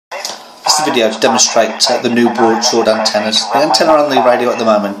It's the video to demonstrate the new broadsword antennas. The antenna on the radio at the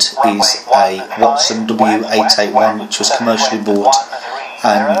moment is a Watson W881, which was commercially bought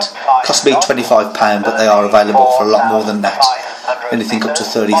and cost me £25, but they are available for a lot more than that. Anything up to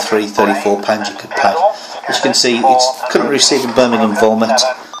 £33, £34 you could pay. As you can see, it's currently receiving Birmingham format.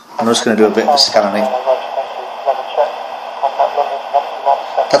 I'm just going to do a bit of a scan on it.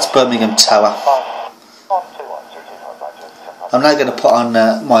 That's Birmingham Tower. I'm now going to put on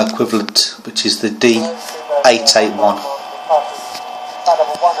my equivalent, which is the D881.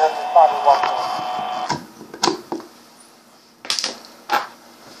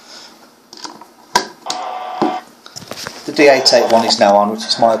 The D881 is now on, which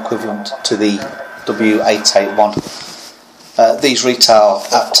is my equivalent to the W881. These retail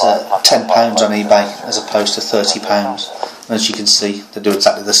at £10 on eBay as opposed to £30, and as you can see, they do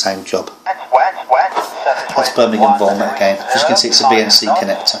exactly the same job. That's Birmingham format again. As you can see, it's a BNC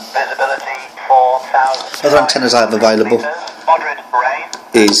connector. Other antennas I have available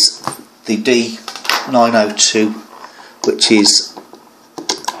is the D902, which is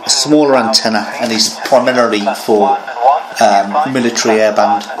a smaller antenna and is primarily for military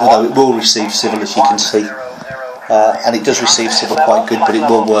airband, although it will receive civil, as you can see. And it does receive civil quite good, but it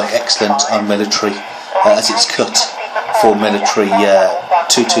will work excellent on military as it's cut for military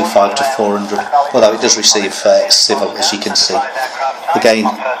 225 to 400, although it does receive civil, as you can see. Again,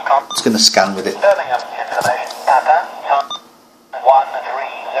 it's going to scan with it.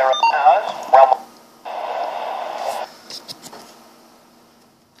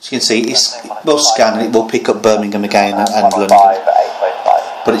 As you can see, it will scan and it will pick up Birmingham again and London,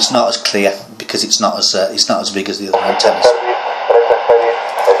 but it's not as clear because it's not as big as the other antennas.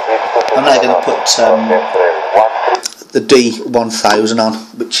 I'm now going to put the D1000 on,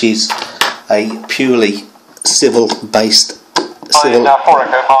 which is a purely civil-based, civil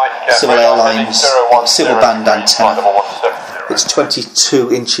airlines, civil band antenna. It's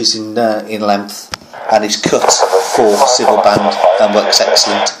 22 inches in length and is cut for civil band and works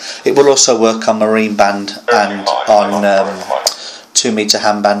excellent. It will also work on marine band and on 2 metre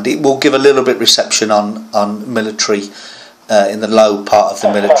ham band. It will give a little bit reception on military. In the low part of the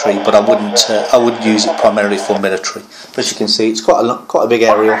military, but I wouldn't use it primarily for military. But as you can see, it's quite a big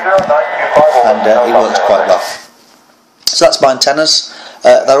aerial, and it works quite well. So that's my antennas.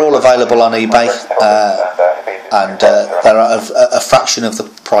 They're all available on eBay, and they're at a fraction of the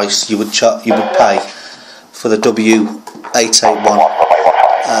price you would pay for the W881,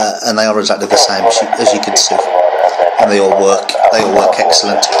 and they are exactly the same as you can see, and they all work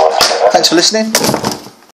excellent. Thanks for listening.